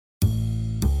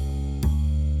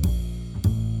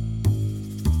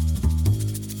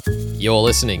You're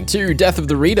listening to Death of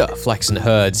the Reader. Flex and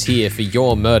Herds here for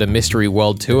your Murder Mystery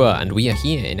World Tour, and we are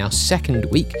here in our second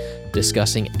week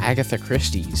discussing Agatha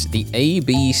Christie's The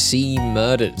ABC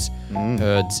Murders.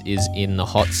 Herds is in the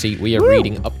hot seat. We are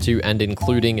reading up to and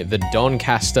including the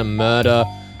Doncaster murder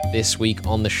this week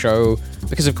on the show,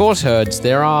 because of course, Herds,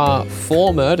 there are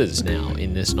 4 murders now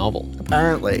in this novel.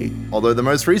 Apparently, although the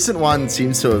most recent one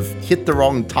seems to have hit the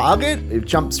wrong target. It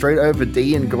jumped straight over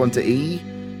D and gone to E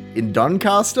in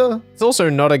Doncaster. It's also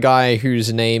not a guy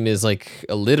whose name is like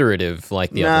alliterative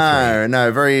like the other 3.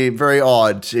 No, very, very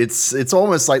odd. It's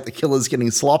almost like the killer's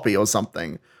getting sloppy or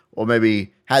something, or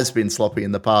maybe has been sloppy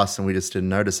in the past and we just didn't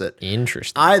notice it.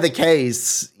 Interesting. Either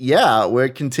case, yeah, we're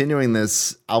continuing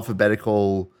this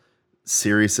alphabetical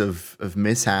series of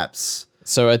mishaps.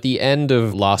 So at the end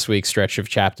of last week's stretch of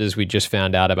chapters, we just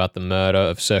found out about the murder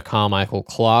of Sir Carmichael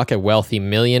Clark, a wealthy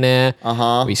millionaire.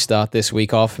 We start this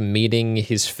week off meeting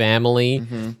his family,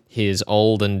 his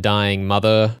old and dying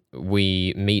mother.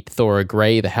 We meet Thora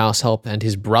Gray, the house help, and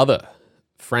his brother,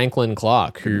 Franklin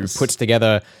Clark, who puts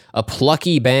together a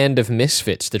plucky band of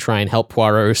misfits to try and help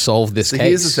Poirot solve this case.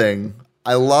 Here's the thing.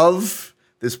 I love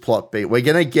this plot beat. We're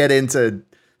going to get into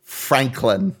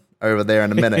Franklin over there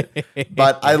in a minute.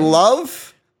 But I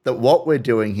love that what we're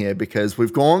doing here, because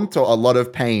we've gone to a lot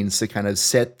of pains to kind of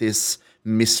set this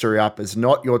mystery up as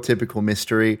not your typical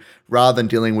mystery. Rather than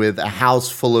dealing with a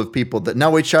house full of people that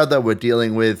know each other, we're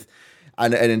dealing with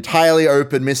an entirely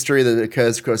open mystery that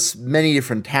occurs across many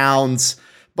different towns.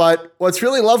 But what's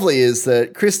really lovely is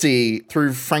that Christie,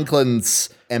 through Franklin's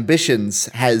ambitions,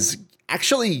 has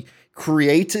actually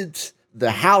created the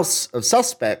house of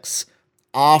suspects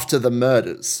after the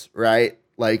murders, right?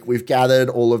 Like, we've gathered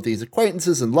all of these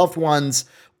acquaintances and loved ones,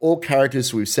 all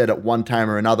characters we've said at one time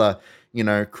or another, you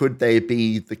know, could they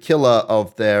be the killer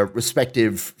of their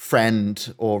respective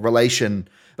friend or relation?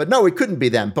 But no, it couldn't be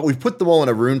them. But we've put them all in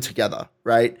a room together,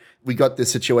 right? We got this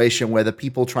situation where the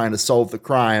people trying to solve the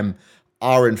crime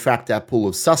are in fact our pool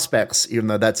of suspects, even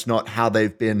though that's not how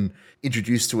they've been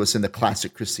introduced to us in the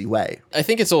classic Christie way. I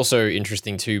think it's also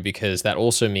interesting too, because that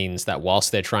also means that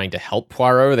whilst they're trying to help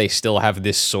Poirot, they still have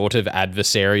this sort of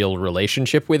adversarial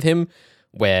relationship with him,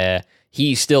 where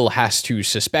he still has to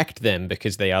suspect them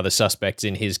because they are the suspects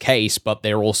in his case, but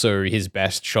they're also his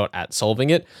best shot at solving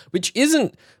it, which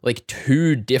isn't like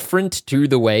too different to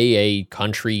the way a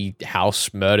country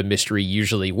house murder mystery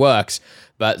usually works,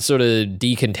 but sort of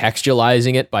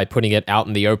decontextualizing it by putting it out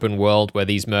in the open world where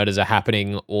these murders are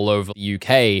happening all over the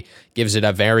UK gives it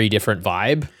a very different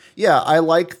vibe. Yeah, I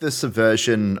like the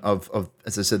subversion of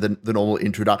as I said, the normal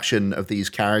introduction of these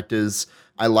characters.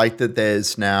 I like that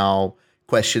there's now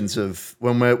questions of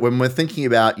when we're thinking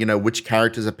about, you know, which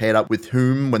characters are paired up with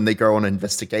whom when they go on an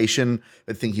investigation.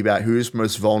 We're thinking about who's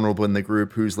most vulnerable in the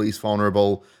group, who's least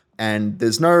vulnerable, and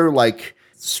there's no like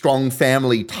strong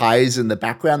family ties in the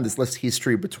background. There's less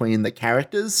history between the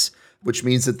characters, which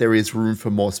means that there is room for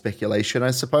more speculation,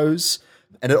 I suppose.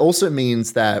 And it also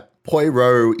means that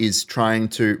Poirot is trying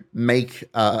to make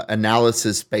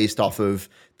analysis based off of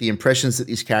the impressions that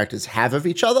these characters have of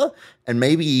each other, and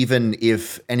maybe even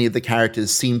if any of the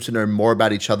characters seem to know more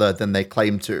about each other than they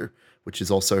claim to, which is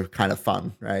also kind of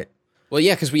fun, right? Well,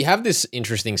 yeah, because we have this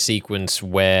interesting sequence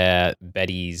where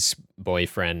Betty's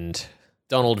boyfriend,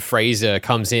 Donald Fraser,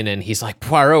 comes in and he's like,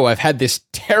 Poirot, I've had this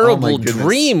terrible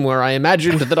dream where I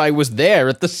imagined that I was there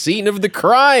at the scene of the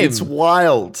crime. It's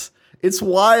wild. It's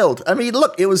wild. I mean,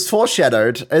 look, it was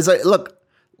foreshadowed.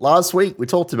 Last week we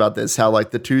talked about this, how like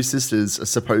the two sisters are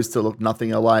supposed to look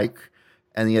nothing alike,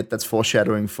 and yet that's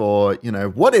foreshadowing for, you know,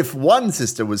 what if one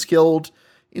sister was killed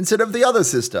instead of the other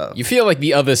sister? You feel like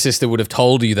the other sister would have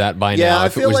told you that by now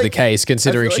if it was the case,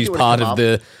 considering she's part of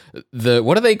the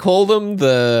what do they call them?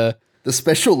 The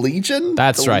Special Legion?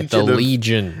 That's right, the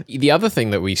Legion. The other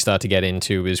thing that we start to get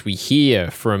into is we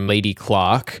hear from Lady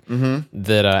Clark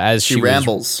that as she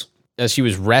rambles. As she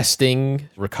was resting,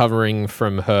 recovering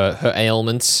from her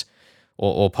ailments,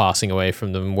 or passing away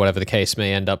from them, whatever the case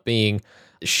may end up being,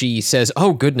 she says,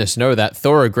 oh goodness, no, that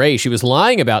Thora Gray, she was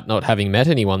lying about not having met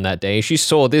anyone that day. She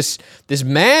saw this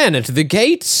man at the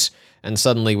gates. And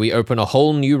suddenly we open a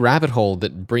whole new rabbit hole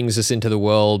that brings us into the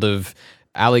world of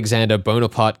Alexander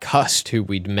Bonaparte Cust, who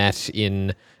we'd met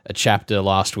in a chapter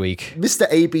last week. Mr.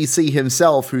 ABC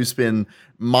himself, who's been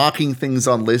marking things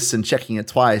on lists and checking it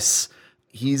twice.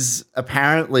 He's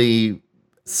apparently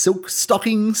silk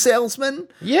stocking salesman.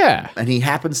 Yeah. And he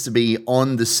happens to be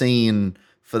on the scene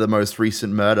for the most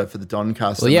recent murder, for the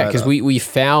Doncaster murder. Well, yeah, because we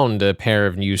found a pair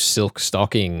of new silk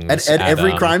stockings. At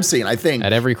every crime scene, I think.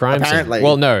 At every crime scene.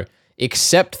 Well, no.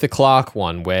 except the Clark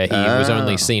one where he was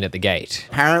only seen at the gate.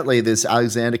 Apparently, this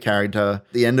Alexander character,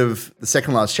 the end of the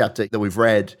second last chapter that we've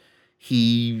read,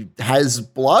 he has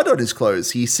blood on his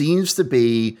clothes. He seems to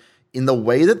be, in the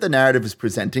way that the narrative is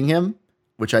presenting him,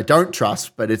 which I don't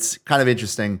trust, but it's kind of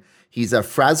interesting. He's a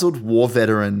frazzled war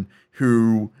veteran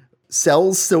who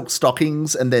sells silk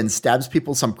stockings and then stabs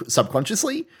people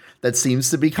subconsciously. That seems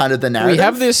to be kind of the narrative. We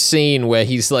have this scene where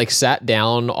he's like sat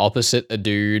down opposite a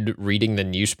dude reading the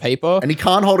newspaper. And he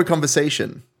can't hold a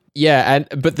conversation. Yeah,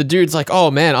 but the dude's like,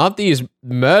 oh man, aren't these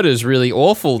murders really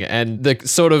awful? And the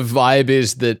sort of vibe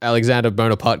is that Alexander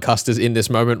Bonaparte Custer's in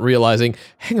this moment realizing,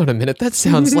 hang on a minute, that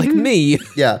sounds like me.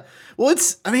 Yeah. Well,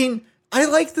 I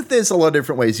like that there's a lot of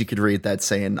different ways you could read that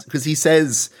scene. Because he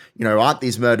says, aren't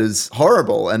these murders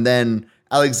horrible? And then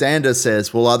Alexander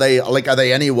says, well, are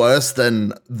they any worse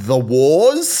than the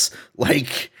wars?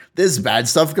 Like, there's bad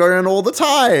stuff going on all the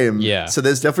time. Yeah. So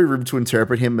there's definitely room to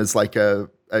interpret him as like a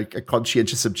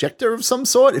conscientious objector of some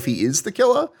sort if he is the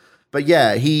killer. But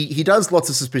yeah, he does lots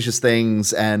of suspicious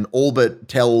things and all but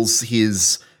tells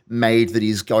his maid that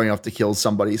he's going off to kill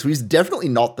somebody. So he's definitely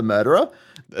not the murderer.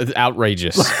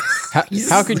 Outrageous.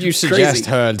 How could you suggest,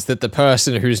 Herds, that the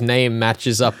person whose name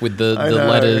matches up with the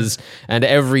letters and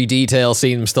every detail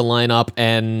seems to line up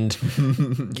and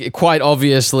quite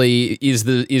obviously is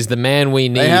the man we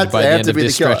need by the end of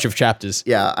this stretch of chapters?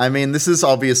 Yeah, I mean, this is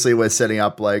obviously we're setting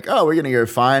up like, oh, we're going to go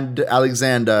find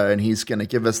Alexander and he's going to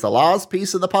give us the last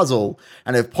piece of the puzzle.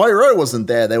 And if Poirot wasn't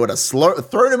there, they would have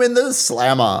thrown him in the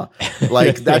slammer.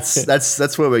 Like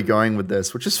that's where we're going with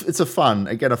this, which is it's a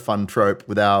fun trope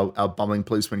with our bumbling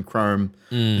policeman Crome,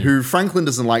 who Franklin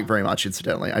doesn't like very much,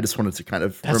 incidentally. I just wanted to kind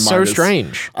of remind us. That's so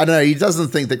strange. I don't know. He doesn't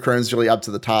think that Chrome's really up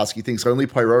to the task. He thinks only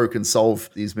Poirot can solve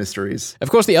these mysteries. Of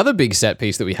course, the other big set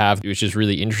piece that we have, which is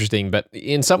really interesting, but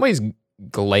in some ways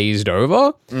glazed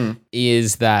over,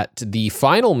 is that the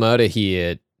final murder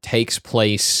here takes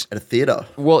place at a theater.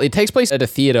 Well, it takes place at a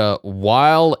theater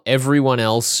while everyone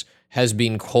else has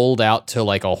been called out to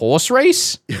like a horse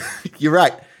race. You're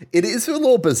right. It is a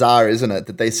little bizarre, isn't it,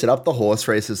 that they set up the horse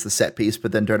race as the set piece,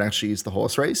 but then don't actually use the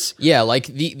horse race? Yeah, like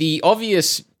the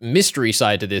obvious mystery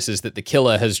side to this is that the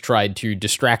killer has tried to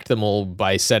distract them all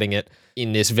by setting it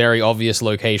in this very obvious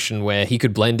location where he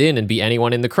could blend in and be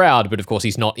anyone in the crowd, but of course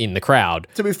he's not in the crowd.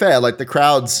 To be fair, like the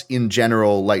crowds in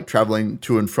general, like traveling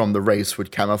to and from the race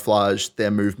would camouflage their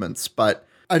movements, but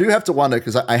I do have to wonder,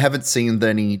 because I haven't seen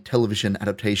any television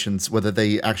adaptations, whether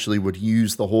they actually would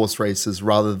use the horse races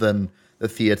rather than the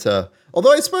theater.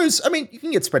 Although I suppose, you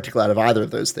can get spectacle out of either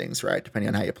of those things, right? Depending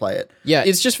on how you play it. Yeah,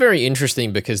 it's just very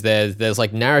interesting because there's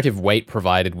like narrative weight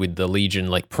provided with the Legion,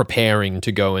 like preparing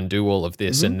to go and do all of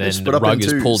this, and then the rug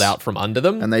is pulled out from under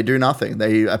them. And they do nothing.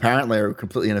 They apparently are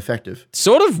completely ineffective.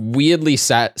 Sort of weirdly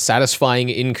satisfying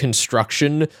in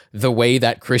construction, the way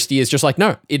that Christie is just like,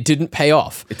 no, it didn't pay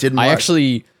off. It didn't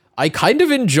work. I kind of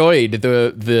enjoyed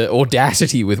the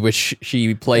audacity with which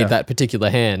she played that particular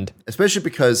hand. Especially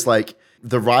because, like,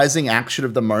 the rising action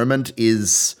of the moment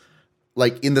is,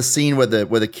 like, in the scene where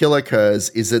the kill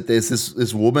occurs, is that there's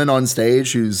this woman on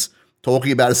stage who's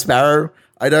talking about a sparrow.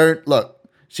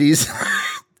 She's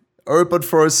open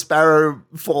for a sparrow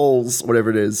falls, whatever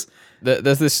it is.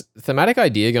 There's this thematic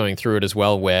idea going through it as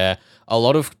well where a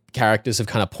lot of characters have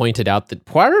kind of pointed out that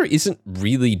Poirot isn't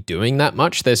really doing that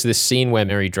much. There's this scene where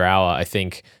Mary Drower, I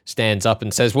think, stands up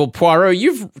and says, well, Poirot,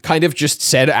 you've kind of just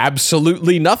said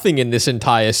absolutely nothing in this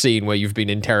entire scene where you've been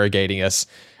interrogating us.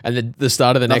 And the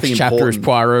start of the next chapter is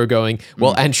Poirot going,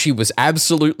 well, and she was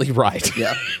absolutely right.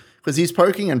 Yeah, because he's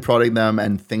poking and prodding them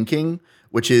and thinking,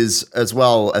 which is as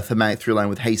well a thematic through line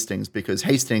with Hastings, because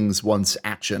Hastings wants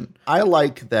action. I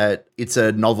like that it's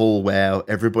a novel where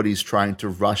everybody's trying to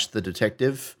rush the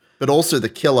detective, but also the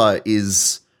killer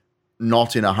is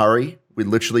not in a hurry. We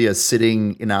literally are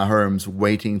sitting in our homes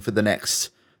waiting for the next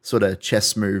sort of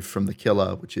chess move from the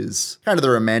killer, which is kind of the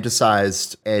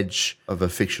romanticized edge of a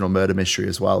fictional murder mystery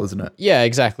as well, isn't it? Yeah,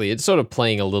 exactly. It's sort of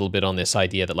playing a little bit on this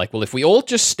idea that, like, well, if we all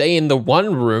just stay in the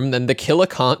one room, then the killer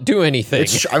can't do anything.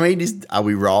 Are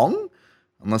we wrong?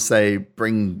 Unless they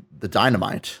bring the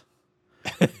dynamite.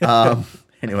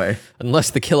 Anyway. Unless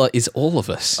the killer is all of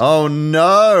us. Oh,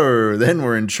 no. Then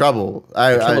we're in trouble.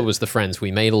 The killer was the friends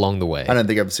we made along the way. I don't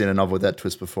think I've seen a novel with that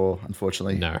twist before,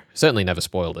 unfortunately. No, certainly never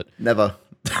spoiled it. Never.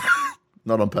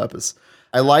 Not on purpose.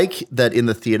 I like that in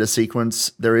the theater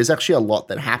sequence, there is actually a lot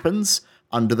that happens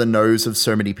under the nose of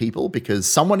so many people, because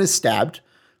someone is stabbed,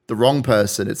 the wrong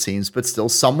person, it seems, but still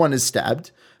someone is stabbed.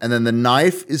 And then the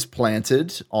knife is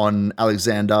planted on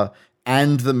Alexander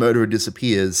and the murderer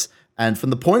disappears. And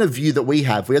from the point of view that we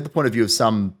have the point of view of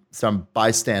some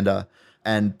bystander,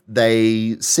 and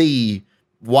they see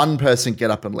one person get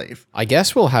up and leave. I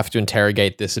guess we'll have to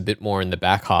interrogate this a bit more in the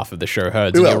back half of the show,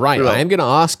 Herds. You're right. I am going to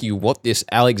ask you what this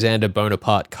Alexander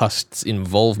Bonaparte Cust's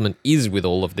involvement is with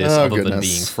all of this, other than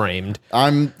being framed.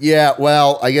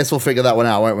 Well, I guess we'll figure that one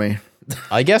out, won't we?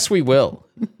 I guess we will.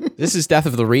 This is Death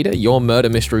of the Reader, your murder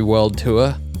mystery world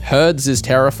tour. Herds is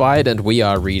terrified, and we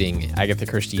are reading Agatha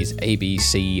Christie's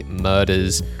ABC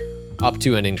Murders, up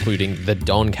to and including the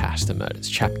Doncaster Murders,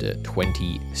 Chapter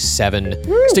 27.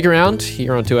 Woo! Stick around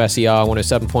here on 2SER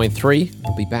 107.3.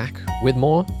 We'll be back with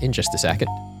more in just a second.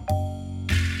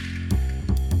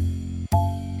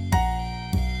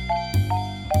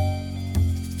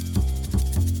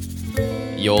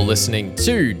 You're listening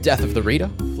to Death of the Reader.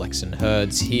 Flex and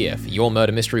Herds here for your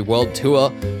Murder Mystery World Tour.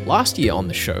 Last year on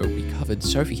the show, we covered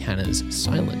Sophie Hannah's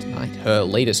Silent Night, her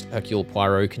latest Hercule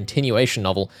Poirot continuation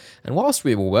novel. And whilst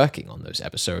we were working on those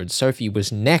episodes, Sophie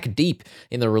was neck deep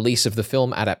in the release of the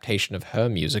film adaptation of her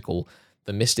musical,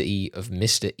 The Mr. E of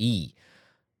Mr. E.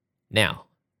 Now,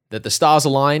 that the stars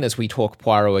align as we talk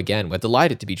Poirot again, we're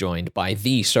delighted to be joined by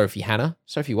the Sophie Hannah.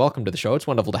 Sophie, welcome to the show. It's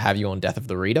wonderful to have you on Death of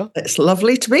the Reader. It's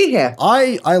lovely to be here.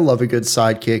 I love a good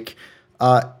sidekick.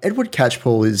 Edward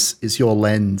Catchpole is your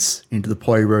lens into the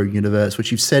Poirot universe, which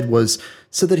you've said was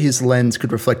so that his lens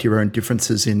could reflect your own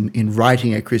differences in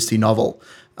writing a Christie novel.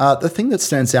 The thing that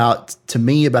stands out to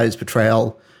me about his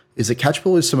portrayal is that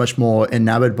Catchpole is so much more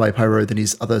enamored by Poirot than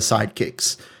his other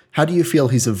sidekicks. How do you feel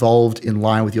he's evolved in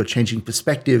line with your changing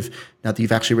perspective now that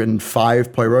you've actually written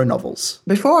 5 Poirot novels?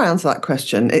 Before I answer that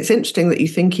question, it's interesting that you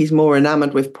think he's more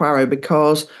enamored with Poirot,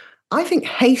 because I think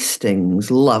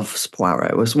Hastings loves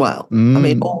Poirot as well. I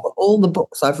mean, all the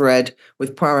books I've read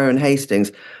with Poirot and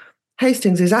Hastings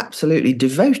is absolutely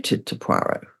devoted to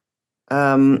Poirot.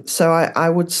 So I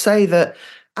would say that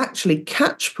actually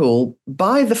Catchpole,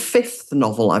 by the 5th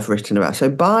novel I've written about, so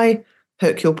by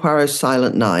Hercule Poirot's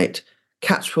Silent Night,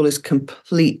 Catchpole is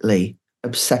completely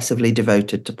obsessively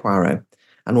devoted to Poirot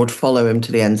and would follow him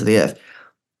to the ends of the earth.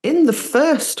 In the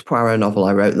first Poirot novel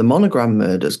I wrote, The Monogram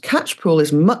Murders, Catchpole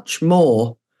is much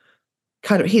more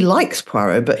he likes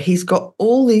Poirot, but he's got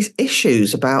all these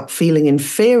issues about feeling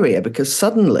inferior because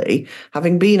suddenly,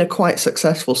 having been a quite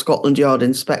successful Scotland Yard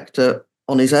inspector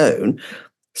on his own,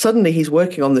 suddenly he's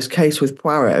working on this case with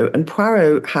Poirot, and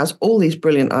Poirot has all these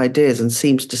brilliant ideas and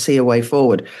seems to see a way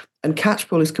forward. And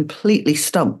Catchpole is completely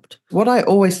stumped. What I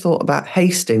always thought about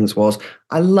Hastings was,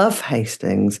 I love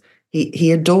Hastings.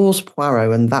 He adores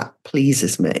Poirot, and that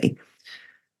pleases me.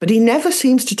 But he never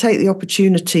seems to take the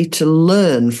opportunity to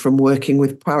learn from working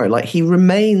with Poirot. Like, he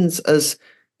remains as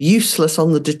useless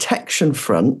on the detection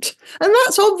front. And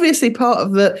that's obviously part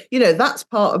of that's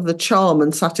part of the charm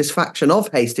and satisfaction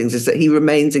of Hastings, is that he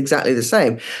remains exactly the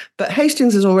same. But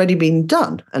Hastings has already been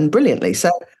done, and brilliantly.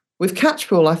 So with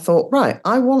Catchpole, I thought, right,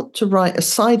 I want to write a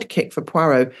sidekick for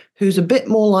Poirot who's a bit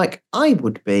more like I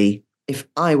would be if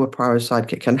I were Poirot's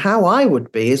sidekick. And how I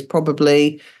would be is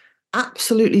probably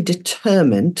absolutely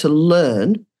determined to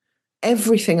learn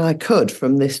everything I could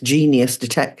from this genius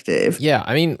detective. Yeah,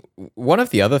 I mean, one of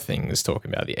the other things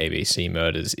talking about the ABC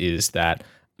Murders is that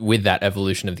with that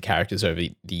evolution of the characters over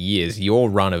the years, your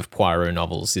run of Poirot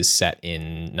novels is set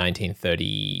in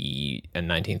 1930 and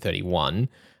 1931.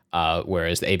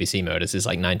 Whereas the ABC Murders is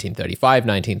like 1935,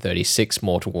 1936,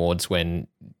 more towards when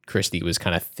Christie was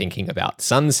kind of thinking about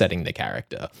sunsetting the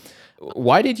character.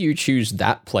 Why did you choose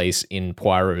that place in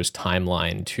Poirot's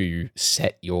timeline to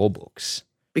set your books?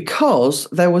 Because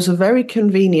there was a very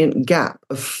convenient gap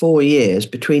of 4 years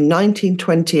between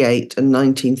 1928 and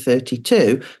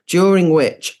 1932, during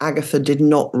which Agatha did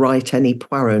not write any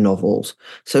Poirot novels.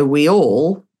 So we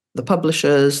all, the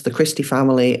publishers, the Christie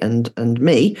family, and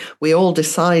me, we all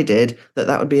decided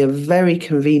that would be a very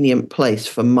convenient place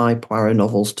for my Poirot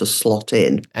novels to slot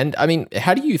in. And I mean,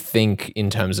 how do you think, in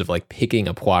terms of like picking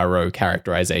a Poirot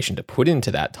characterization to put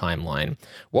into that timeline,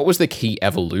 what was the key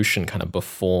evolution kind of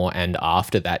before and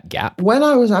after that gap? When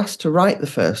I was asked to write the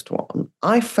first one,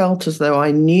 I felt as though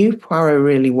I knew Poirot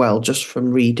really well just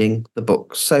from reading the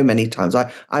books so many times.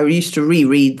 I used to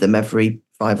reread them every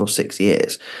 5 or 6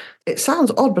 years. It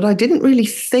sounds odd, but I didn't really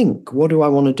think, what do I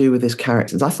want to do with his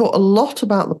characters? I thought a lot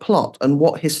about the plot and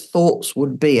what his thoughts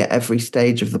would be at every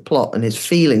stage of the plot and his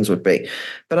feelings would be.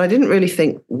 But I didn't really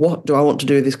think, what do I want to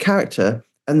do with his character?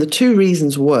 And the 2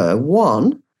 reasons were,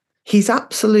 one, he's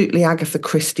absolutely Agatha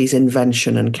Christie's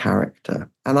invention and character.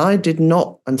 And I did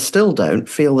not, and still don't,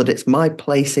 feel that it's my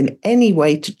place in any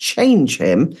way to change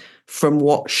him from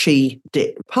what she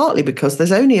did. Partly because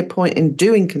there's only a point in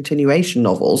doing continuation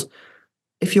novels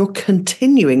if you're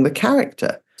continuing the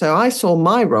character. So I saw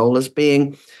my role as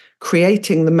being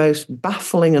creating the most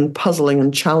baffling and puzzling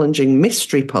and challenging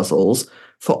mystery puzzles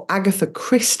for Agatha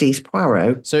Christie's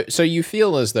Poirot. So you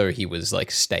feel as though he was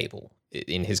like stable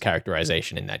in his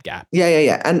characterization in that gap.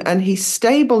 Yeah. And he's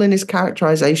stable in his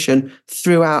characterization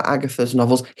throughout Agatha's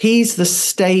novels. He's the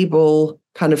stable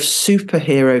kind of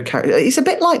superhero character. He's a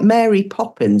bit like Mary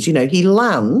Poppins. You know, he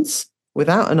lands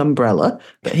without an umbrella,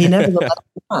 but he nevertheless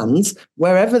lands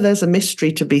wherever there's a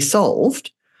mystery to be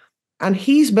solved. And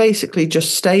he's basically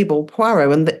just stable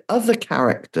Poirot, and the other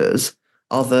characters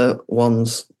are the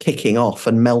ones kicking off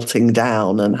and melting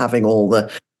down and having all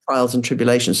the trials and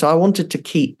tribulations. So I wanted to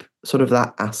keep sort of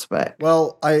that aspect.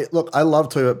 Well, I love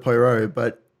Toilet Poirot,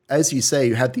 but as you say,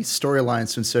 you have these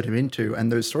storylines to insert him into,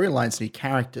 and those storylines need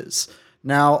characters.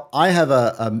 Now, I have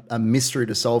a mystery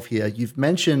to solve here. You've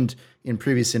mentioned in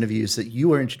previous interviews that you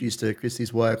were introduced to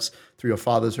Christie's works through your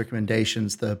father's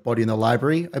recommendations, The Body in the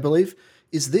Library, I believe.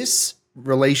 Is this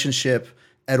relationship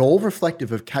at all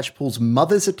reflective of Catchpool's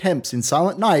mother's attempts in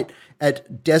Silent Night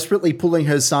at desperately pulling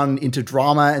her son into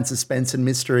drama and suspense and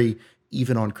mystery,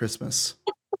 even on Christmas?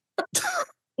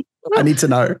 I need to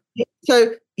know.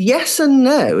 So yes and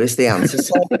no is the answer.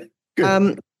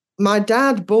 So, my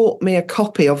dad bought me a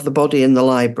copy of The Body in the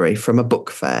Library from a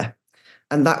book fair,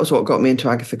 and that was what got me into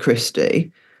Agatha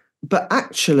Christie. But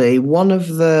actually, one of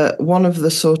my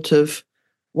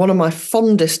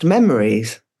fondest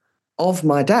memories of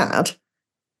my dad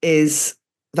is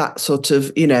that sort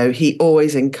of, you know, he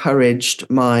always encouraged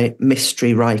my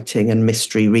mystery writing and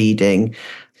mystery reading.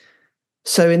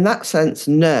 So in that sense,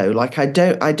 no, like I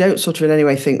don't sort of in any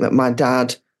way think that my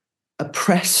dad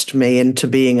oppressed me into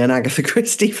being an Agatha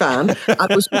Christie fan. I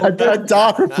was a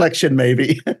dark reflection,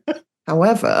 maybe.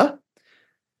 However,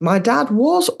 my dad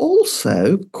was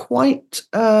also quite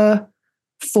a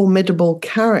formidable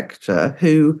character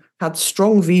who had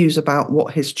strong views about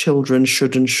what his children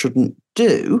should and shouldn't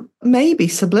do, maybe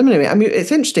subliminally. I mean,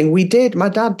 it's interesting. My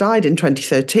dad died in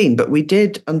 2013, but we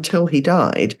did, until he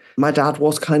died, my dad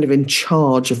was kind of in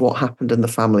charge of what happened in the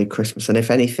family Christmas. And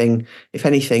if anything,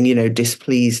 you know,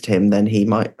 displeased him, then he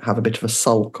might have a bit of a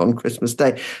sulk on Christmas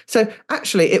Day. So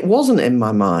actually, it wasn't in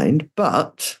my mind,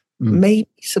 but maybe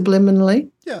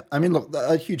subliminally. Yeah. I mean, look,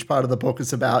 a huge part of the book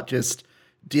is about just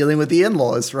dealing with the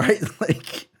in-laws, right?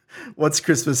 Like, what's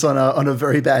Christmas on a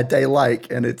very bad day like?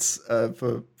 And it's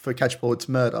for Catchpole, it's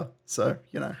murder. So,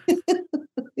 you know.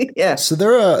 Yeah. So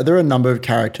there are a number of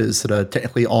characters that are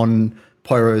technically on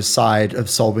Poirot's side of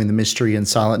solving the mystery in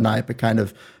Silent Night, but kind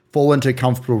of fall into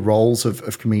comfortable roles of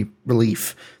comedic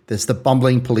relief. There's the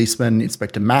bumbling policeman,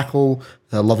 Inspector Mackle,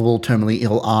 the lovable, terminally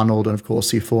ill Arnold, and of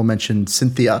course the aforementioned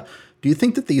Cynthia. Do you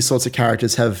think that these sorts of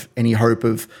characters have any hope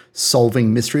of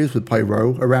solving mysteries with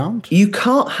Poirot around? You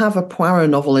can't have a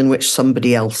Poirot novel in which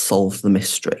somebody else solves the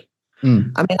mystery. I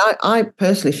mean, I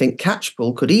personally think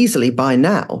Catchpole could easily, by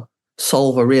now,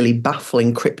 solve a really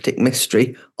baffling cryptic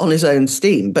mystery on his own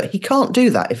steam, but he can't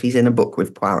do that if he's in a book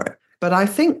with Poirot. But I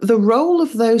think the role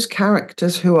of those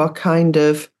characters who are kind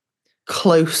of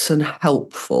close and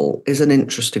helpful is an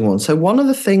interesting one. So one of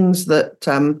the things that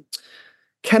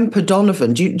Kemper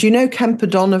Donovan, do you know Kemper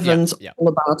Donovan's All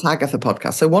About Agatha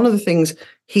podcast? So one of the things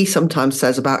he sometimes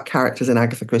says about characters in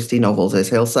Agatha Christie novels is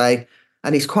he'll say,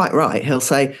 and he's quite right, he'll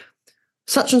say,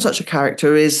 such and such a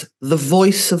character is the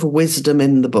voice of wisdom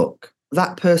in the book.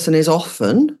 That person is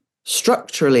often,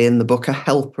 structurally in the book, a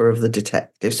helper of the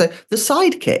detective. So the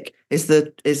sidekick is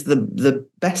the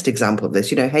best example of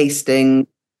this. You know, Hastings,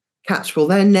 Catchpole,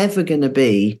 they're never going to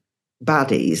be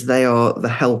baddies. They are the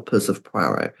helpers of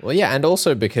Poirot. Well, yeah, and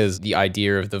also because the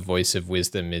idea of the voice of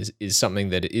wisdom is something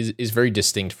that is very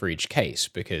distinct for each case,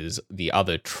 because the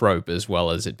other trope, as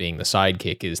well as it being the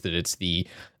sidekick, is that it's the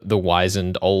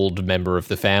wizened old member of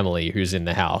the family who's in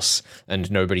the house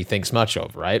and nobody thinks much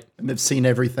of, right? And they've seen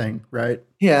everything, right?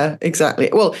 Yeah,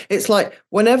 exactly. Well, it's like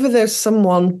whenever there's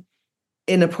someone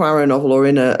in a Poirot novel or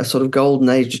in a sort of golden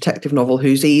age detective novel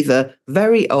who's either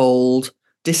very old,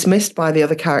 dismissed by the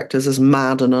other characters as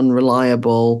mad and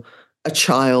unreliable, a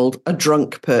child, a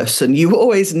drunk person, you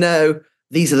always know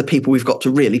these are the people we've got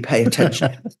to really pay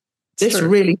attention to. This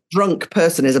really drunk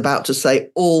person is about to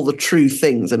say all the true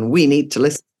things and we need to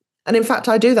listen. And in fact,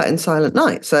 I do that in Silent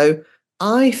Night. So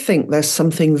I think there's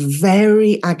something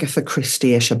very Agatha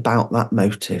Christie-ish about that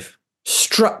motive.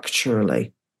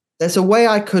 Structurally, there's a way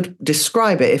I could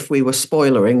describe it if we were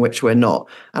spoilering, which we're not.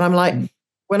 And I'm like,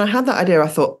 when I had that idea, I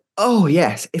thought, oh,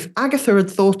 yes, if Agatha had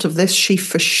thought of this, she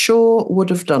for sure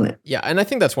would have done it. Yeah, and I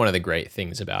think that's one of the great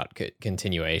things about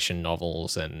continuation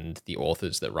novels and the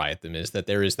authors that write them, is that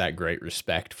there is that great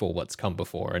respect for what's come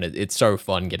before. And it's so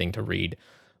fun getting to read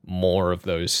more of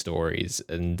those stories.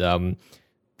 And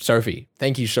Sophie,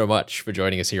 thank you so much for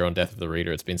joining us here on Death of the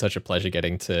Reader. It's been such a pleasure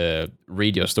getting to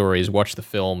read your stories, watch the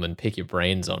film, and pick your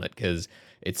brains on it, because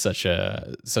it's such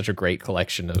a great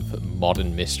collection of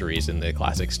modern mysteries in the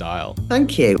classic style.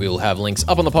 Thank you. We will have links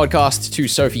up on the podcast to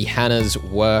Sophie Hannah's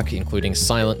work, including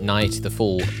Silent Night, the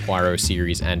full Poirot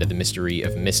series, and The Mystery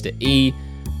of Mr. E.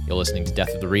 You're listening to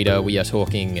Death of the Reader. We are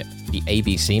talking The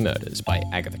ABC Murders by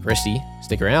Agatha Christie.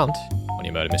 Stick around on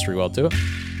your Murder Mystery World Tour.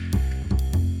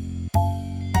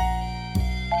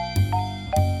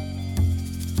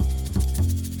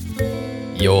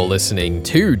 You're listening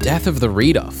to Death of the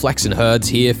Reader. Flex and Herds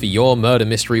here for your Murder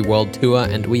Mystery World Tour,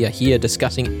 and we are here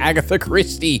discussing Agatha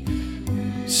Christie.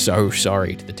 So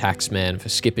sorry to the tax man for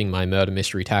skipping my murder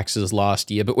mystery taxes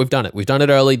last year, but we've done it. We've done it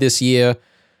early this year.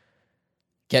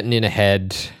 Getting in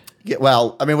ahead. Yeah,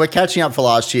 well, I mean, we're catching up for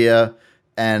last year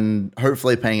and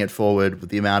hopefully paying it forward with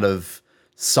the amount of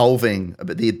solving.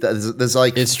 There's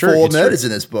like four murders in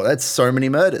this book. That's so many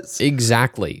murders.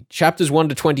 Exactly. Chapters 1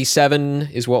 to 27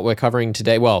 is what we're covering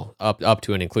today. Well, up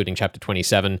to and including chapter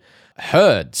 27.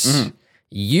 Herds,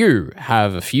 you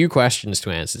have a few questions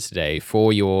to answer today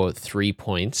for your 3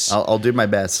 points. I'll do my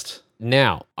best.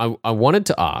 Now, I wanted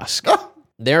to ask...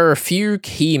 There are a few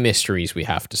key mysteries we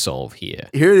have to solve here.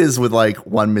 Here it is with like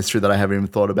one mystery that I haven't even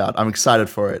thought about. I'm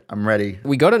excited for it. I'm ready.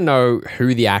 We got to know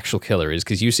who the actual killer is,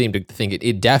 because you seem to think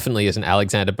it definitely isn't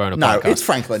Alexander Bonaparte. No, it's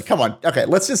Franklin. Come on. Okay,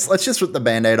 let's just rip the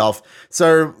Band-Aid off.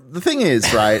 So the thing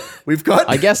is, right, we've got...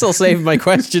 I guess I'll save my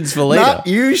questions for later. Not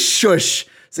you shush.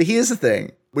 So here's the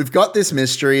thing. We've got this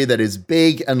mystery that is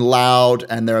big and loud,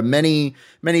 and there are many,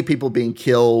 many people being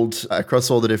killed across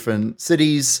all the different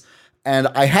cities. And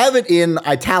I have it in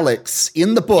italics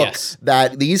in the book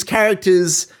that these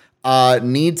characters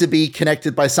need to be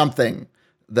connected by something.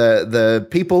 The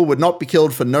people would not be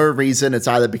killed for no reason. It's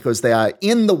either because they are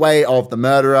in the way of the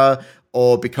murderer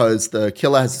or because the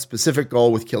killer has a specific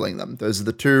goal with killing them. Those are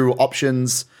the two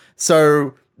options.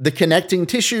 So the connecting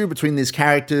tissue between these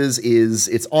characters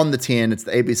it's on the tin. It's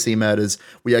the ABC Murders.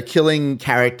 We are killing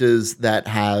characters that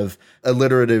have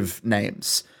alliterative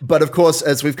names. But of course,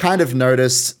 as we've kind of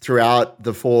noticed throughout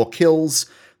the 4 kills,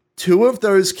 2 of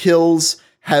those kills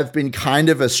have been kind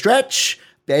of a stretch.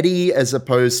 Betty, as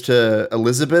opposed to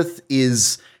Elizabeth,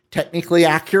 is technically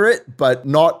accurate, but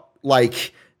not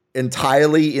like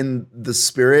entirely in the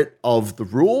spirit of the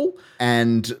rule.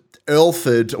 And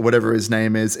Earlford, or whatever his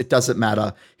name is, it doesn't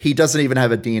matter. He doesn't even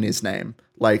have a D in his name.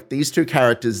 Like, these 2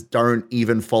 characters don't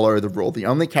even follow the rule. The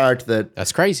only character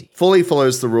that's crazy fully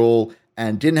follows the rule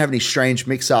and didn't have any strange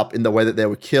mix-up in the way that they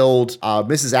were killed,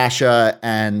 Mrs. Asher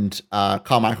and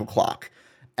Carmichael Clark.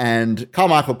 And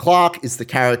Carmichael Clark is the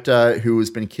character who has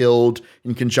been killed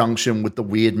in conjunction with the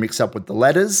weird mix-up with the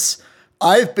letters.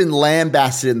 I've been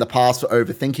lambasted in the past for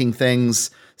overthinking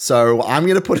things, so I'm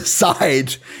going to put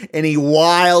aside any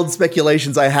wild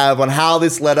speculations I have on how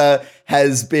this letter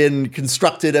has been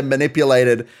constructed and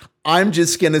manipulated. I'm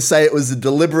just going to say it was a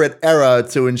deliberate error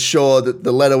to ensure that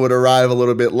the letter would arrive a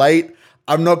little bit late.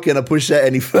 I'm not going to push that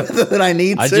any further than I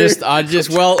need to.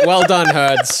 Well done,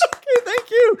 Herds.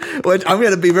 Thank you. I'm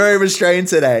going to be very restrained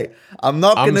today. I'm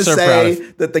not going to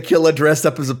say that the killer dressed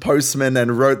up as a postman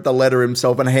and wrote the letter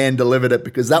himself and hand delivered it,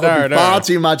 because that would be far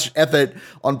too much effort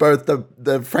on both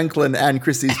the Franklin and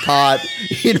Christie's part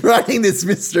in writing this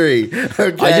mystery.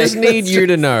 Okay? I just need you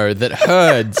to know that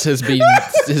Herds has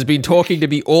been talking to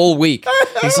me all week.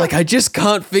 He's like, I just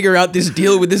can't figure out this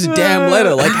deal with this damn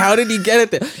letter. Like, how did he get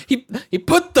it there? He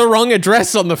put the wrong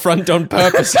address on the front on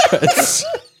purpose, Herds.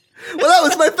 Well, that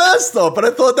was my first thought, but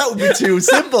I thought that would be too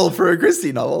simple for a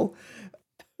Christie novel.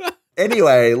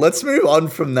 Anyway, let's move on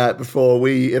from that before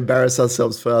we embarrass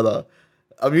ourselves further.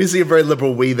 I'm using a very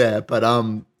liberal we there, but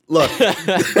look.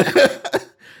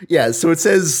 Yeah, so it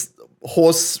says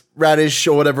horseradish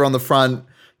or whatever on the front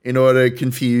in order to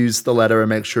confuse the letter and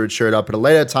make sure it showed up at a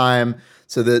later time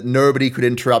so that nobody could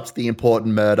interrupt the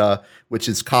important murder, which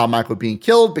is Carmichael being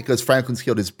killed because Franklin's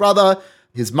killed his brother.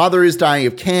 His mother is dying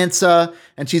of cancer,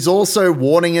 and she's also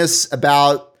warning us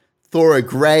about Thora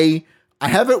Gray. I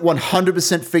haven't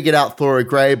 100% figured out Thora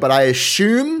Gray, but I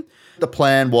assume the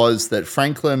plan was that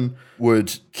Franklin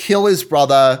would kill his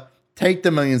brother, take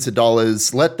the millions of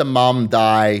dollars, let the mom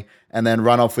die, and then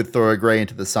run off with Thora Gray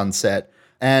into the sunset.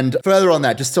 And further on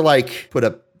that, just to like put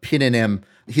a pin in him,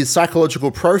 his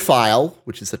psychological profile,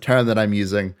 which is the term that I'm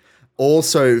using,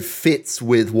 also fits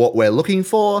with what we're looking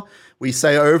for. We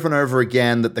say over and over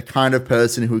again that the kind of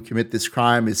person who would commit this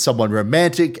crime is someone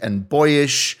romantic and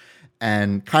boyish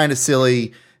and kind of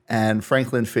silly, and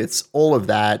Franklin fits all of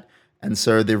that. And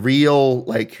so the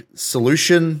real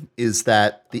solution is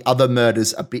that the other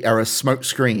murders are a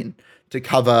smokescreen to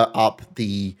cover up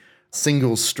the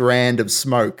single strand of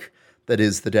smoke that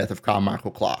is the death of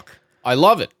Carmichael Clark. I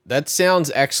love it. That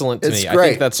sounds excellent to me.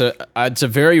 Great. I think it's a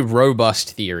very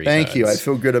robust theory. Thank you. I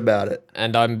feel good about it.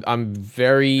 And I'm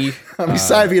very I'm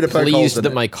excited for you to poke holes pleased in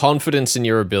that it. my confidence in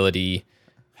your ability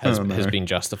has been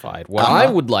justified. What I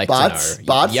would like to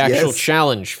know, the actual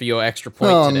challenge for your extra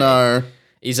point today,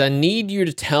 is I need you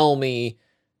to tell me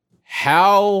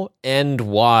how and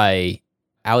why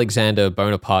Alexander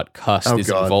Bonaparte Cust is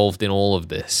involved in all of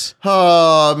this.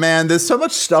 Oh, man, there's so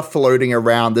much stuff floating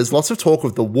around. There's lots of talk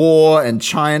of the war and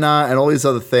China and all these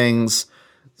other things.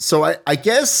 So I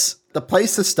guess the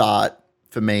place to start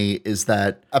for me is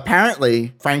that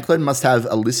apparently Franklin must have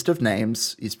a list of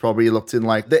names. He's probably looked in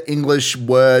like the English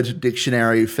word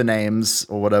dictionary for names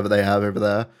or whatever they have over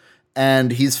there.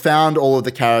 And he's found all of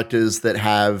the characters that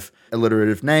have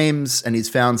alliterative names, and he's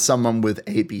found someone with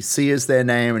ABC as their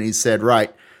name, and he said,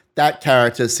 right, that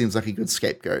character seems like a good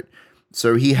scapegoat.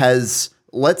 So he has,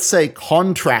 let's say,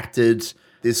 contracted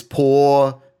this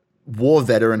poor war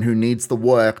veteran who needs the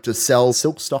work to sell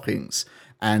silk stockings.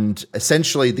 And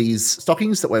essentially these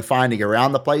stockings that we're finding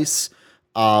around the place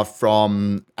are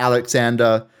from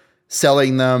Alexander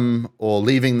selling them or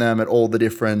leaving them at all the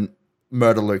different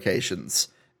murder locations.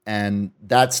 And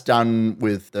that's done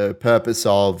with the purpose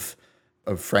of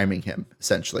framing him,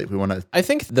 essentially. I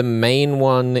think the main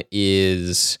one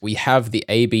is we have the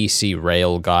ABC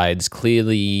rail guides.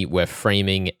 Clearly, we're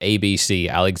framing ABC,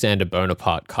 Alexander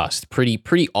Bonaparte Cust,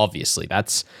 pretty obviously.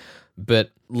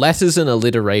 But letters and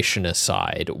alliteration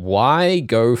aside, why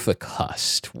go for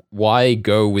Cust? Why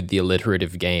go with the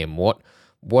alliterative game?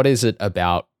 What is it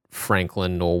about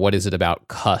Franklin, or what is it about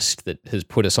Cust that has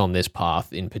put us on this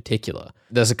path in particular?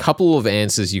 There's a couple of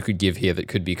answers you could give here that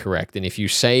could be correct, and if you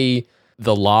say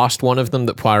the last one of them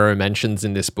that Poirot mentions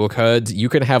in this book, Herds, you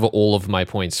can have all of my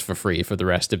points for free for the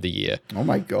rest of the year. Oh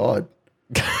my God.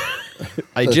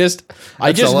 I just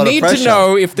need to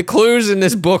know if the clues in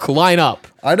this book line up.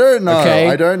 I don't know. Okay?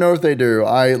 I don't know if they do.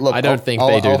 I don't think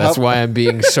they do. That's why I'm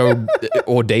being so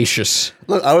audacious.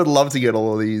 Look, I would love to get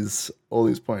all these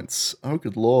points. Oh,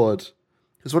 good Lord.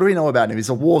 Because what do we know about him? He's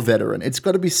a war veteran. It's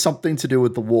got to be something to do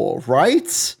with the war,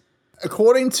 right?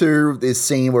 According to this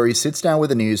scene where he sits down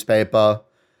with a newspaper,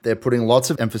 they're putting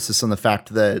lots of emphasis on the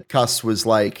fact that Cust was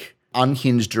like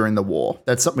unhinged during the war.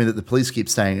 That's something that the police keep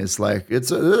saying is like, they're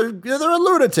a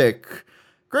lunatic,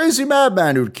 crazy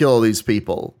madman who'd kill these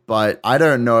people. But I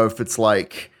don't know if it's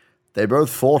like they both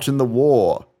fought in the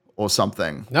war or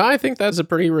something. No, I think that's a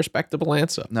pretty respectable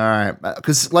answer. All right.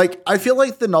 Because like, I feel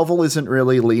like the novel isn't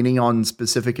really leaning on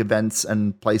specific events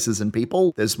and places and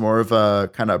people. There's more of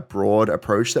a kind of broad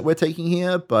approach that we're taking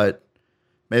here, but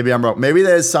maybe I'm wrong. Maybe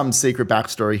there's some secret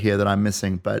backstory here that I'm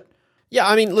missing, but yeah,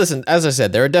 I mean, listen, as I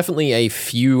said, there are definitely a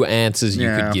few answers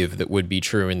you could give that would be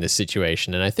true in this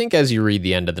situation. And I think as you read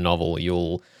the end of the novel,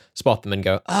 you'll spot them and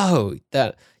go, oh,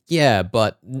 yeah,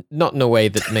 but not in a way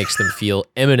that makes them feel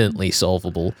eminently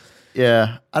solvable.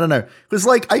 Yeah, I don't know. Because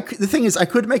like, the thing is, I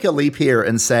could make a leap here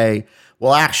and say,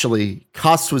 well, actually,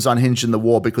 Cust was unhinged in the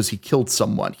war because he killed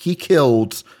someone. He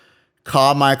killed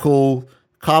Carmichael's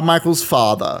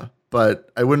father.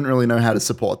 But I wouldn't really know how to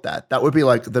support that. That would be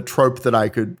like the trope that I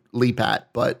could leap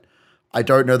at, but I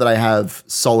don't know that I have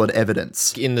solid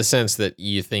evidence. In the sense that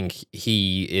you think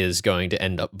he is going to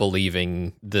end up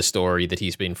believing the story that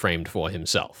he's been framed for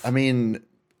himself. I mean,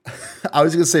 I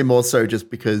was going to say more so just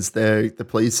because the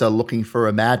police are looking for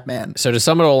a madman. So to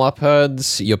sum it all up,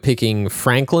 Herds, you're picking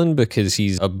Franklin because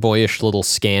he's a boyish little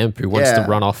scamp who wants to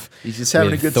run off. He's just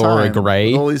having a good Thora time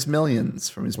Gray, with all his millions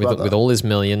from his brother. With all his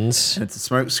millions. And it's a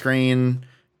smoke screen.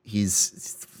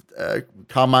 He's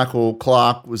Carmichael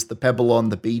Clark was the pebble on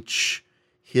the beach,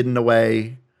 hidden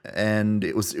away. And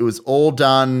it was all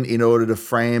done in order to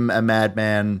frame a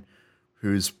madman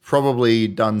who's probably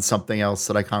done something else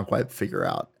that I can't quite figure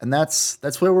out. And that's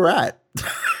where we're at.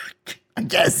 I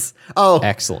guess. Oh,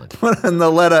 excellent. And the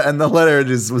letter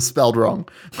was spelled wrong.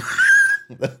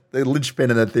 The linchpin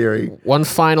in the theory. One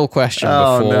final question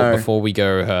before we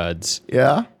go, Herds.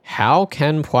 Yeah? How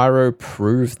can Poirot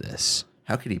prove this?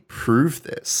 How can he prove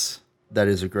this? That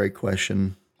is a great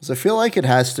question. Because I feel like it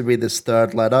has to be this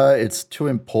third letter. It's too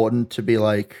important to be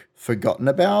like forgotten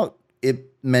about. It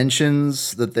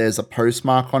mentions that there's a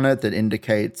postmark on it that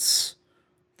indicates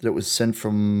that it was sent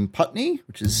from Putney,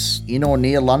 which is in or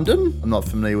near London. I'm not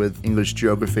familiar with English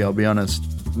geography, I'll be honest.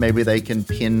 Maybe they can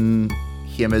pin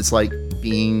him as like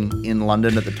being in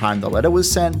London at the time the letter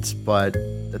was sent, but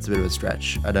that's a bit of a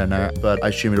stretch. I don't know, but I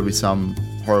assume it'll be some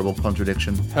horrible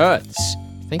contradiction. Hertz,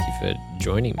 Thank you for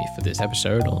joining me for this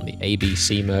episode on the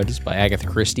ABC Murders by Agatha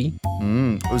Christie.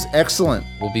 It was excellent.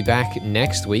 We'll be back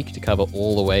next week to cover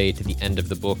all the way to the end of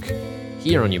the book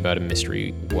here on your Murder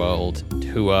Mystery World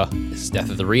Tour. This is Death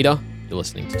of the Reader. You're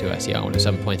listening to 2SER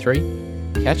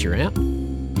 107.3. Catch you out.